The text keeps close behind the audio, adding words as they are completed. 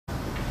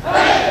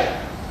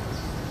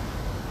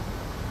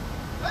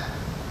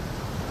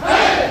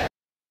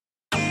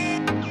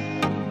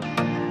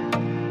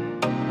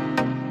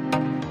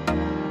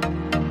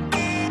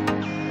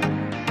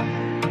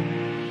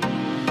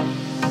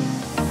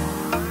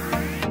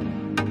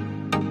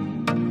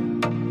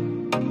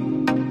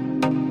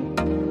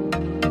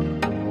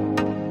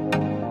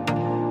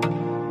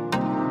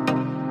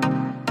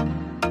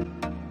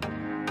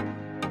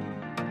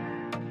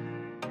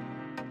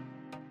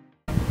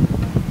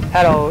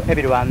Hello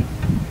everyone.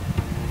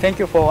 Thank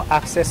you for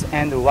access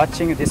and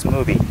watching this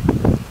movie.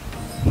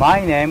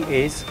 My name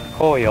is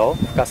Koyo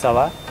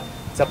Fukasawa,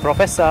 the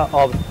professor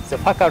of the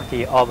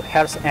Faculty of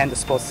Health and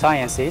Sports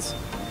Sciences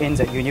in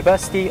the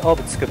University of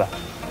Tsukuba.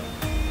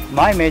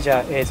 My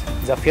major is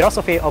the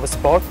philosophy of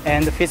sport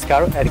and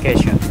physical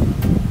education.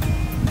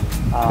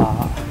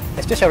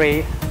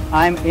 Especially,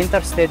 I'm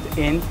interested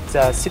in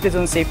the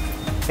citizenship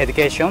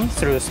education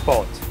through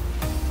sport.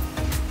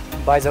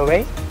 By the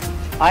way,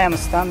 I am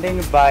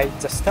standing by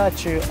the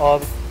statue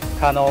of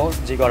Kano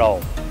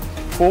Jigoro,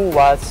 who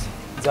was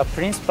the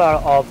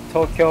principal of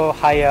Tokyo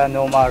Higher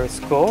Normal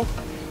School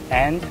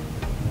and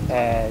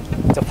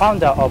the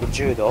founder of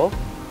Judo,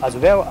 as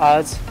well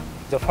as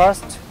the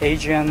first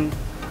Asian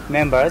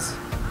members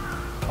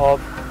of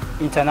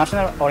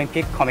International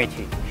Olympic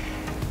Committee.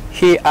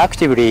 He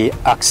actively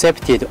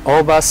accepted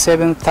over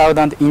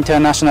 7,000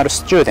 international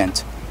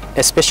students,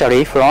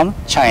 especially from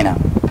China.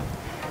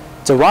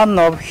 The one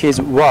of his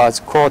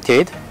words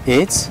quoted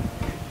is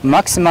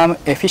maximum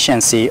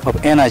efficiency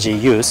of energy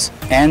use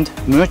and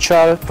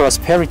mutual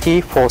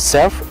prosperity for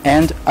self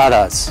and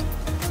others.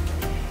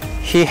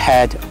 He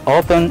had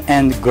open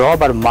and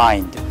global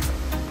mind.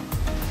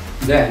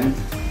 Then,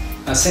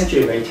 a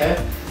century later,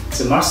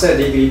 the Master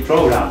Degree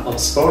Program of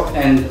Sport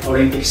and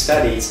Olympic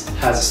Studies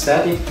has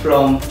started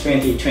from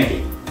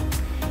 2020.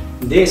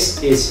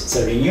 This is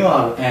the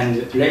renewal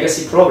and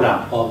legacy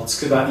program of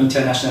Tsukuba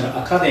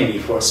International Academy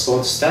for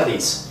Sport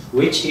Studies,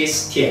 which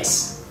is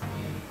TIAS.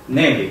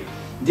 Namely,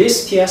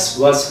 this TIAS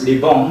was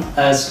reborn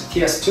as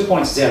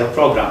TIAS2.0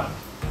 program.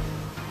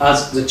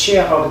 As the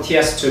chair of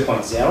TIAS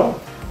 2.0,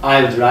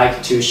 I would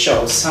like to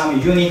show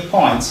some unique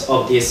points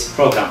of this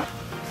program.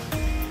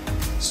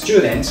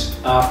 Students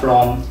are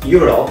from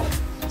Europe,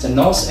 the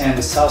North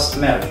and South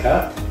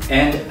America,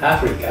 and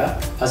Africa,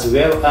 as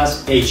well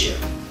as Asia.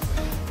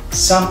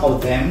 Some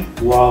of them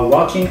were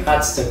working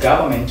at the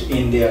government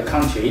in their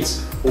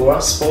countries or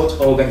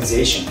sport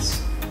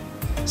organizations.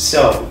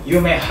 So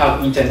you may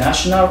have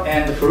international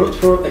and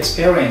fruitful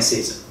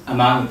experiences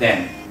among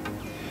them.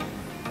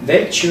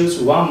 They choose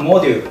one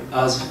module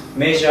as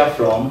major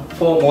from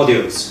 4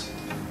 modules,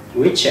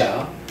 which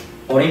are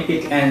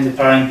Olympic and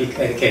Paralympic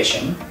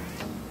education,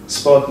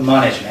 sport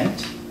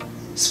management,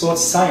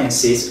 sports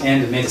sciences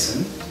and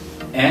medicine,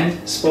 and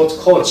sport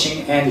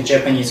coaching and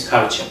Japanese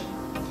culture.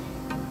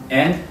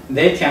 And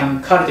they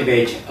can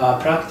cultivate a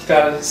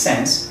practical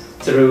sense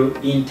through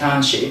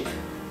internship,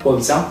 for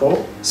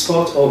example,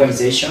 sport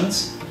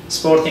organizations,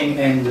 sporting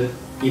and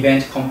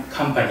event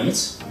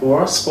companies,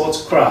 or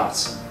sports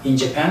clubs in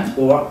Japan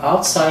or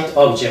outside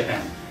of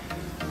Japan.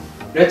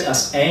 Let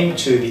us aim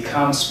to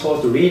become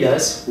sport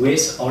leaders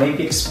with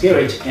Olympic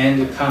spirit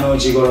and Kano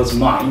Jigoro's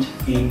mind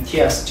in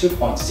TIAS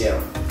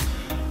 2.0.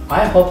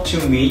 I hope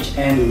to meet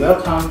and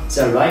welcome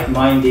the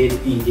like-minded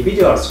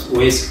individuals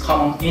with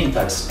common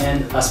interests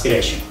and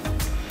aspiration.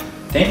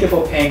 Thank you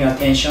for paying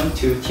attention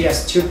to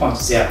TIAS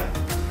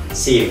 2.0.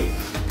 See you.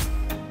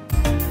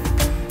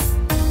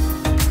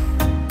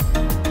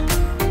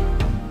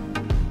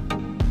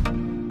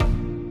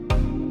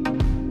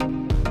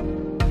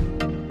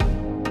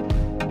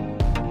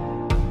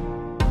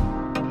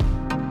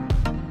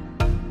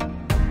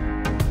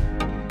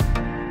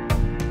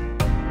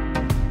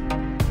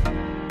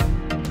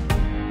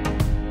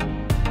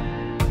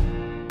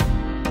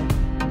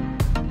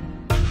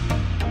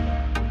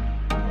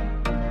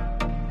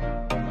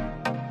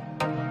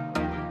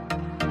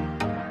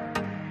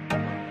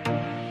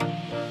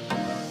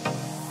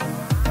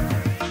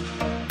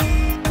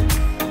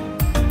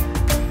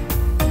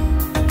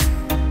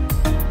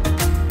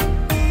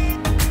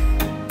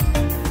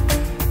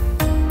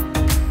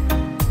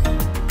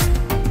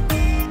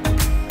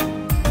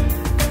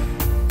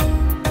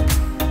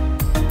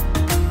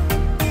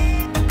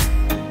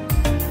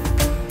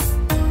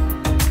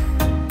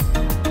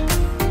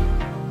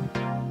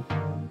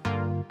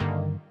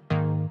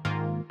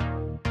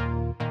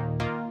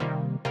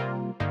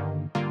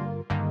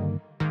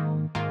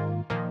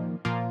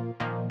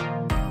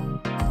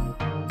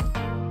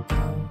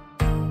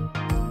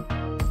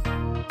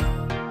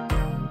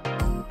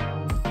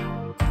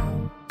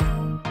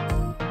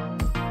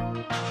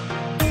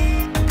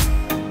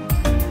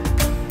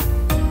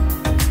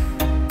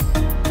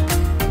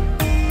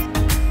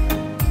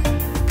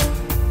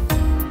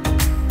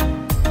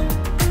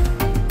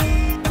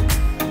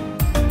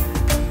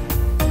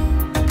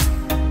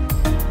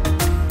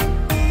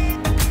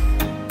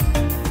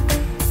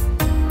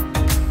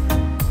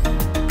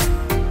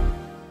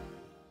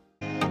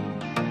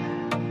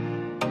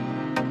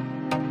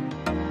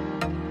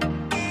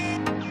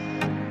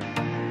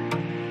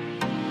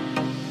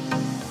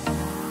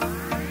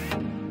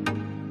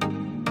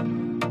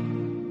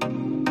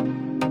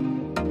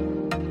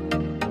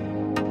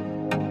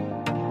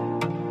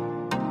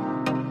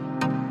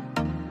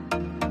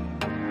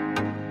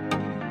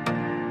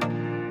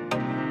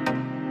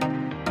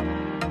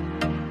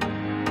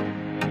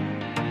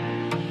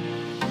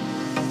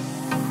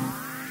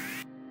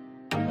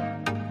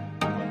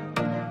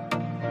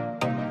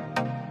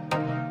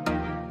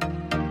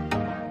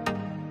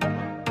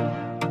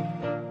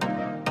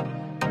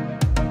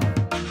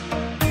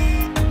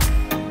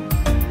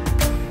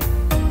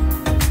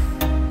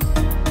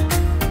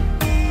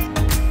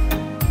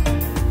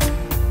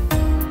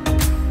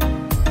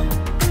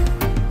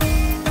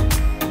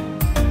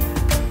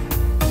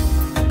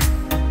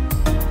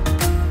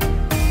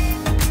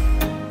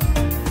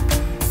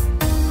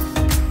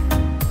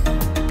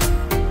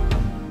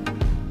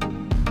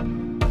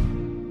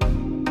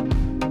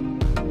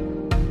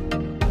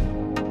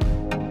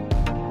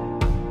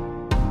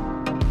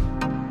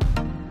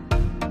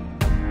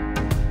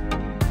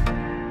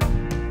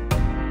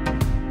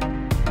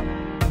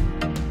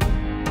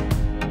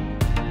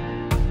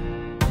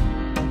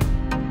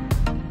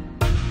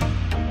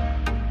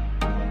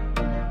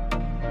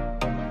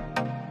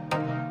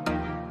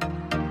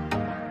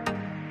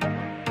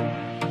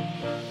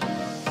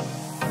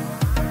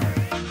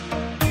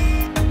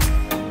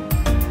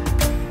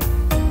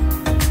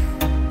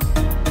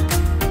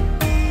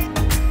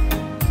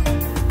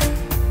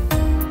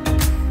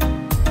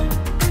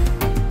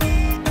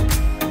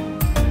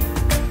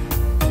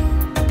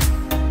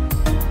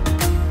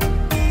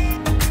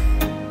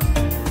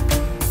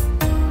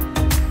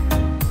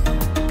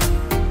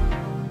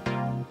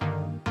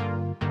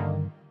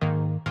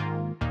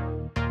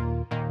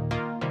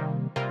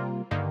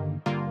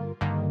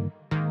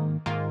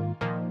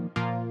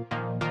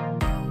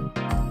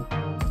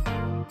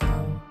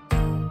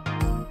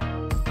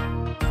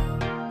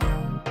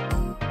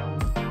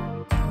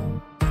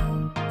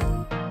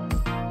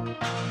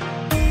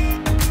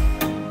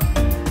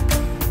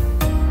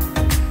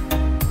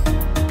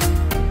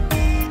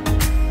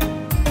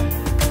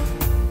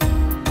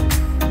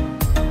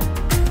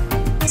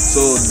 So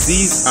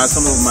these are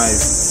some of my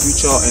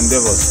future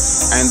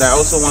endeavors, and I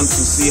also want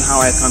to see how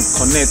I can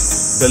connect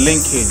the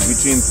linkage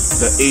between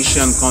the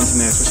Asian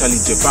continent, especially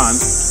Japan,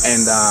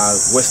 and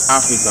West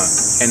Africa,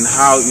 and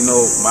how, you know,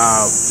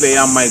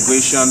 player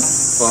migration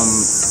from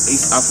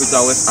East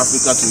Africa, West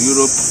Africa to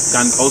Europe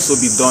can also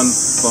be done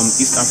from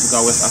East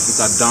Africa, West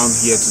Africa down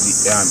here to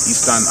the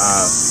Eastern.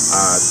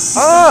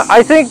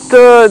 I think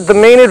the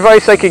main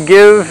advice I could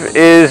give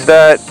is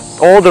that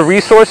all the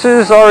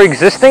resources are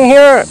existing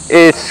here.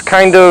 It's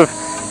kind of,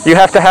 you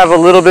have to have a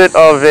little bit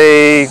of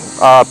a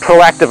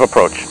proactive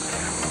approach.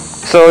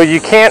 So you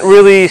can't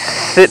really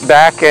sit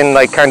back and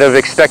like kind of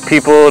expect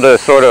people to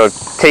sort of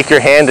take your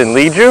hand and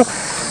lead you.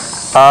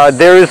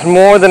 There is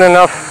more than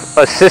enough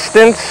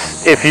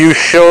assistance if you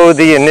show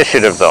the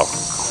initiative though.